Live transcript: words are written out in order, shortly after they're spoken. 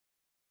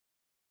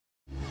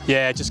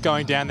Yeah, just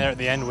going down there at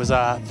the end was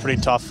a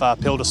pretty tough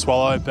pill to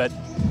swallow, but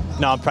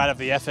no, I'm proud of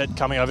the effort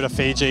coming over to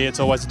Fiji. It's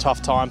always a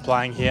tough time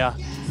playing here.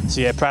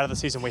 So yeah, proud of the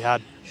season we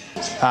had.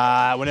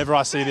 Whenever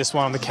I see this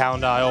one on the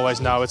calendar, I always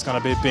know it's going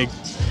to be a big,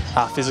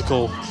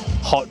 physical,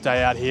 hot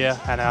day out here,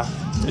 and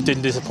it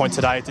didn't disappoint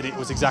today. It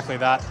was exactly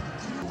that.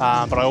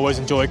 But I always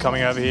enjoy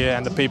coming over here,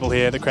 and the people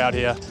here, the crowd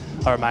here,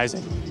 are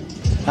amazing.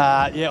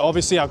 Yeah,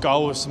 obviously our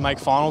goal was to make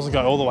finals and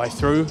go all the way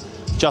through.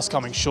 Just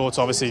coming short's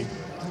obviously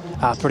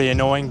pretty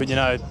annoying, but you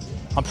know,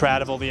 I'm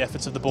proud of all the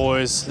efforts of the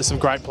boys. There's some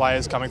great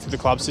players coming through the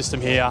club system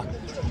here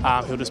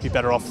who'll just be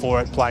better off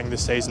for it playing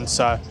this season.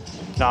 So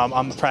no,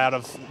 I'm proud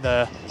of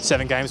the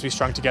 7 games we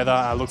strung together.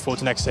 I look forward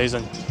to next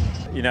season.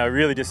 You know,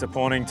 really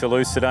disappointing to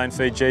lose today in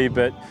Fiji,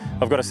 but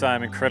I've got to say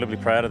I'm incredibly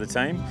proud of the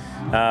team.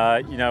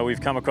 You know,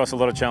 we've come across a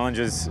lot of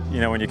challenges, you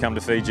know, when you come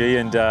to Fiji,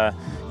 and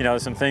you know,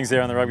 there's some things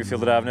there on the rugby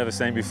field that I've never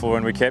seen before,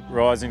 and we kept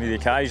rising to the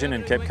occasion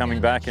and kept coming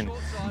back and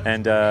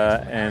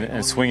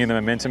swinging the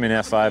momentum in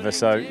our favour.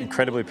 So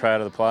incredibly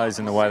proud of the players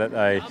in the way that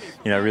they,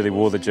 you know, really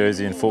wore the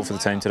jersey and fought for the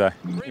team today.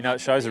 You know,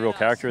 it shows the real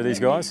character of these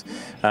guys.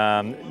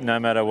 No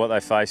matter what they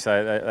face,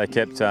 they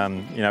kept,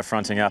 you know,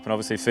 fronting up, and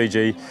obviously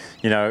Fiji,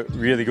 you know,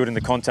 really good in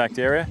the contact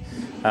area,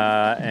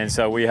 and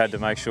so we had to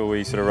make sure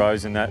we sort of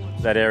rose in that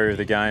area of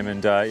the game,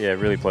 and yeah,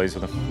 really pleased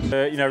with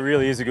them. You know,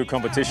 really is a good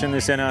competition,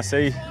 this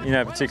NRC, you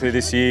know, particularly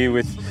this year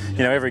with, you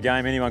know, every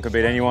game anyone can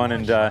beat anyone,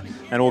 and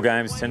all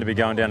games tend to be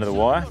going down to the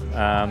wire.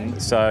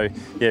 So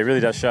yeah, it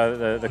really does show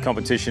that the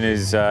competition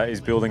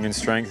is building in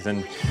strength,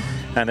 and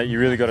that you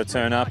really got to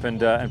turn up and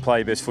play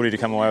your best footy to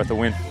come away with the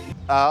win.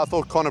 I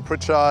thought Connor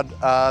Pritchard,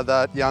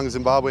 that young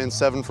Zimbabwean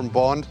 7 from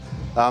Bond,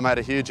 made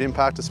a huge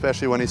impact,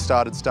 especially when he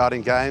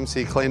starting games.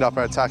 He cleaned up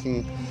our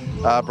attacking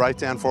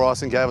breakdown for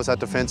us and gave us that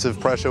defensive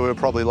pressure we were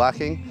probably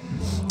lacking.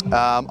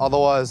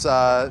 Otherwise,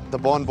 the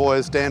Bond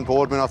boys, Dan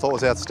Boardman, I thought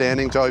was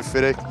outstanding. Joe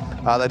Fiddick,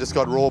 they just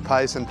got raw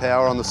pace and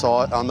power on the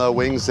side, on the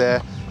wings there,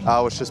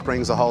 which just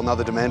brings a whole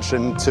nother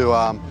dimension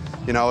to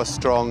you know, a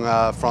strong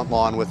front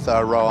line with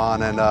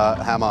Rohan and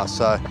Hammer.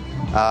 So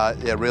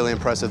yeah, really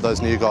impressive,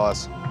 those new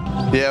guys.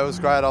 Yeah, it was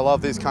great. I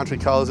love these country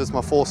colours. It's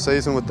my 4th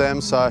season with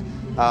them, so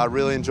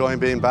really enjoying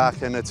being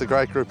back, and it's a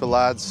great group of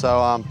lads.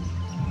 So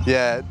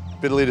yeah,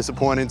 bitterly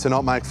disappointing to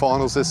not make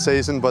finals this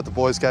season, but the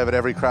boys gave it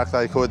every crack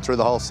they could through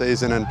the whole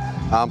season,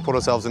 and put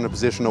ourselves in a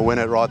position to win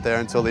it right there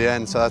until the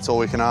end. So that's all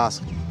we can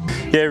ask.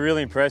 Yeah,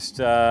 really impressed.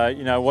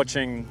 You know,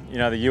 watching, you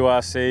know, the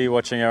URC,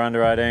 watching our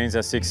under-18s,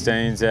 our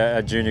 16s,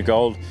 our junior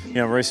gold, you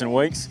know, in recent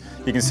weeks,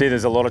 you can see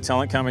there's a lot of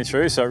talent coming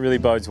through, so it really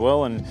bodes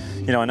well. And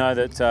you know, I know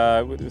that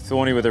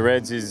Thorny with the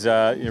Reds is you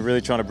know,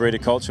 really trying to breed a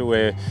culture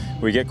where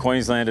we get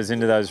Queenslanders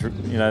into those,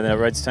 you know, the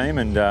Reds team,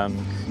 and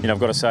you know, I've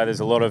got to say there's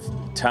a lot of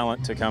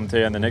talent to come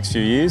through in the next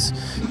few years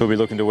who'll be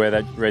looking to wear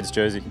that Reds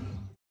jersey.